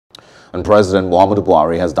And President Muhammadu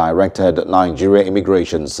Buhari has directed Nigeria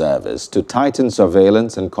Immigration Service to tighten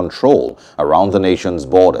surveillance and control around the nation's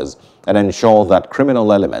borders and ensure that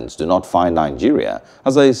criminal elements do not find Nigeria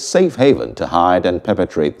as a safe haven to hide and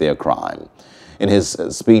perpetrate their crime. In his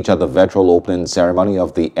speech at the virtual opening ceremony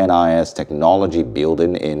of the NIS Technology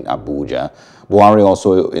Building in Abuja, Buhari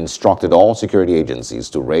also instructed all security agencies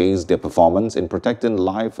to raise their performance in protecting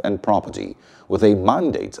life and property, with a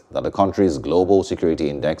mandate that the country's global security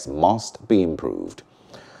index must be improved.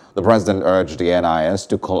 The president urged the NIS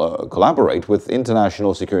to collaborate with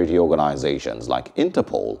international security organizations like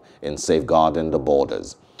Interpol in safeguarding the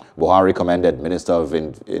borders. Buhari commended Minister of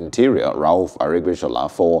Interior Rauf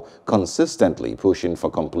Aribishala for consistently pushing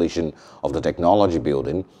for completion of the technology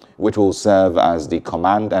building, which will serve as the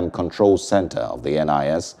command and control center of the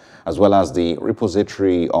NIS, as well as the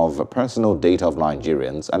repository of personal data of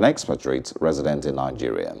Nigerians and expatriates resident in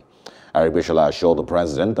Nigeria. Aribishala assured the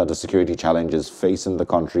president that the security challenges facing the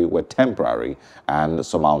country were temporary and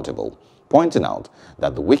surmountable, pointing out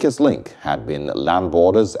that the weakest link had been land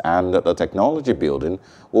borders and that the technology building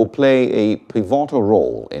will play a pivotal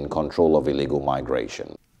role in control of illegal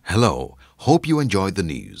migration. Hello, hope you enjoyed the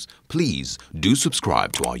news. Please do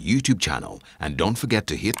subscribe to our YouTube channel and don't forget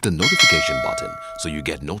to hit the notification button so you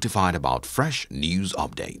get notified about fresh news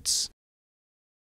updates.